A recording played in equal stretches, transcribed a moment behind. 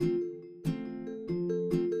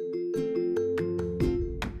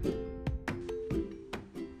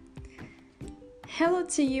Hello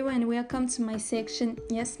to you and welcome to my section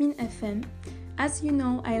Yasmin FM. As you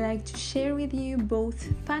know, I like to share with you both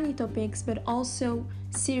funny topics but also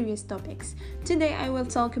serious topics. Today I will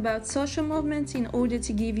talk about social movements in order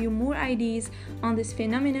to give you more ideas on this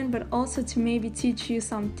phenomenon but also to maybe teach you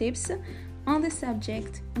some tips on the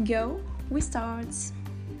subject. We start.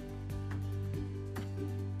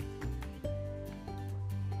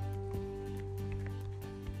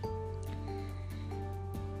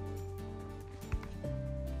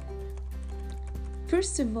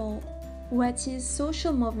 First of all, what is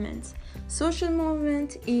social movement? Social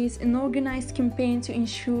movement is an organized campaign to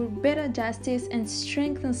ensure better justice and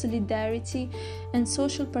strengthen solidarity and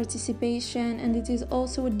social participation, and it is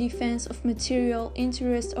also a defense of material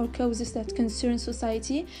interests or causes that concern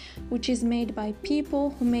society, which is made by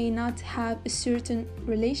people who may not have a certain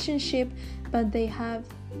relationship, but they have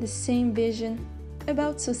the same vision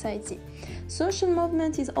about society. Social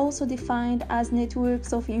movement is also defined as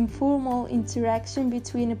networks of informal interaction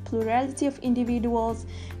between a plurality of individuals,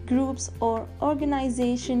 groups, or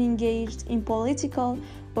organizations engaged in political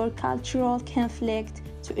or cultural conflict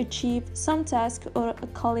to achieve some task or a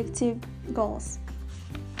collective goals.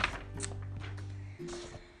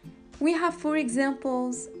 We have four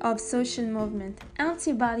examples of social movement.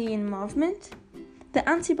 Anti-bullying movement. The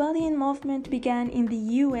anti-bullying movement began in the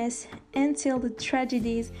US until the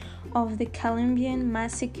tragedies of the Colombian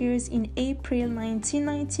massacres in April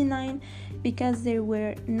 1999 because there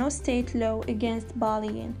were no state law against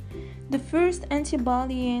bullying. The first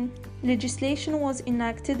anti-bullying legislation was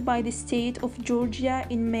enacted by the state of Georgia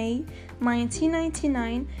in May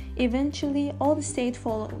 1999. Eventually, all the states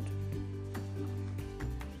followed.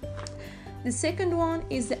 The second one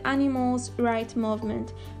is the animals' rights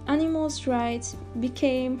movement. Animals' rights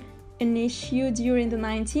became an issue during the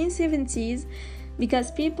 1970s because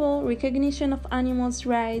people's recognition of animals'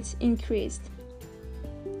 rights increased.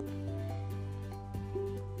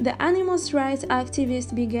 The animals' rights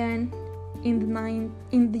activists began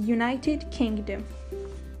in the United Kingdom.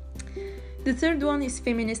 The third one is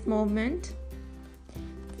feminist movement.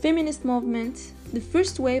 Feminist movement, the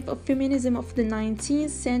first wave of feminism of the 19th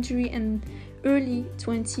century and early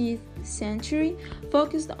 20th century,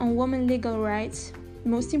 focused on women's legal rights.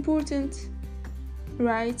 Most important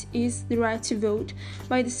right is the right to vote.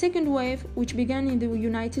 By the second wave, which began in the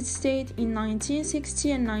United States in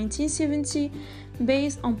 1960 and 1970,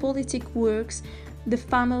 based on politic works, the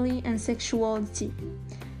family and sexuality.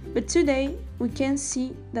 But today, we can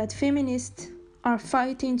see that feminists are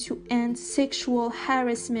fighting to end sexual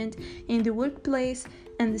harassment in the workplace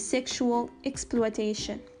and the sexual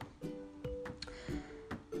exploitation.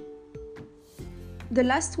 The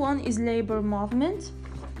last one is labor movement.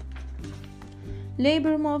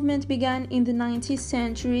 Labor movement began in the 19th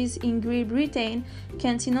centuries in Great Britain,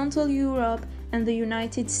 continental Europe, and the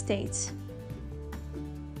United States.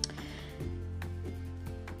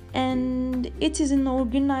 And it is an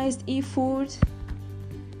organized effort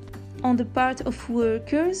on the part of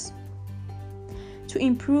workers to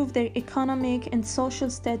improve their economic and social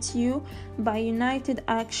status by united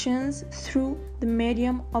actions through the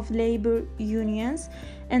medium of labor unions.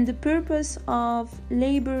 And the purpose of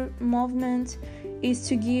labor movement is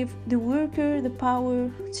to give the worker the power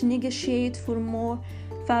to negotiate for more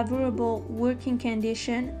favorable working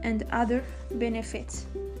conditions and other benefits.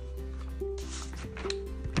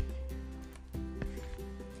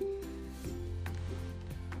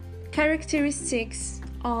 Characteristics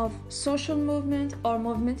of social movement or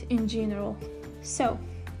movement in general. So,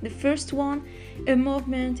 the first one, a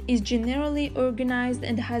movement is generally organized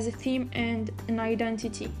and has a theme and an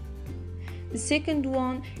identity. The second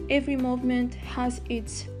one, every movement has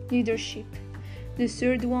its leadership. The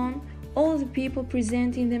third one, all the people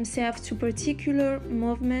presenting themselves to particular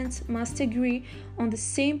movements must agree on the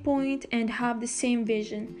same point and have the same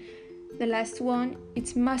vision. The last one,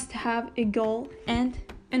 it must have a goal and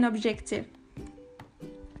an objective.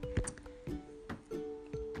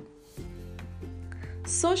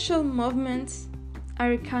 Social movements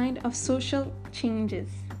are a kind of social changes.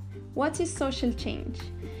 What is social change?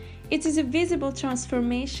 It is a visible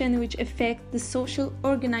transformation which affects the social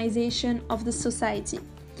organization of the society.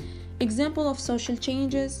 Example of social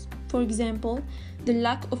changes, for example, the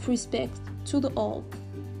lack of respect to the all,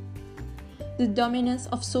 the dominance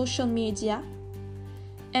of social media,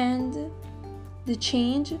 and the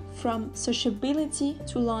change from sociability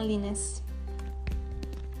to loneliness.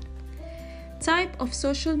 Type of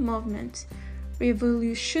social movement: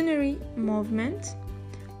 revolutionary movement,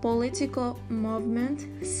 political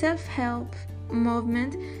movement, self-help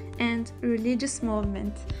movement, and religious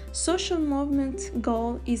movement. Social movement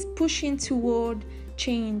goal is pushing toward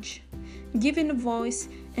change. giving a voice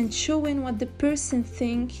and showing what the person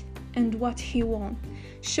thinks and what he wants,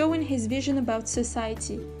 showing his vision about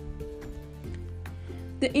society.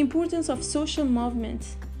 The importance of social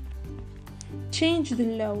movement. Change the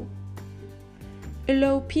law.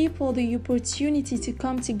 Allow people the opportunity to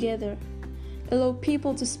come together. Allow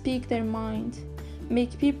people to speak their mind.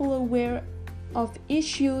 Make people aware of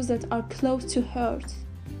issues that are close to heart.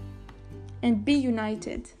 And be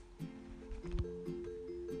united.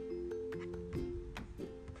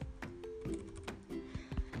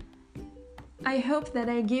 I hope that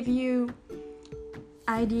I give you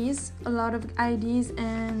ideas, a lot of ideas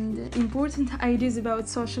and important ideas about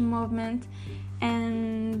social movement,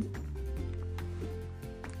 and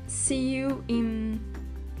see you in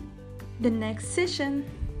the next session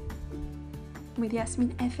with Yasmin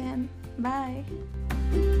FM. Bye.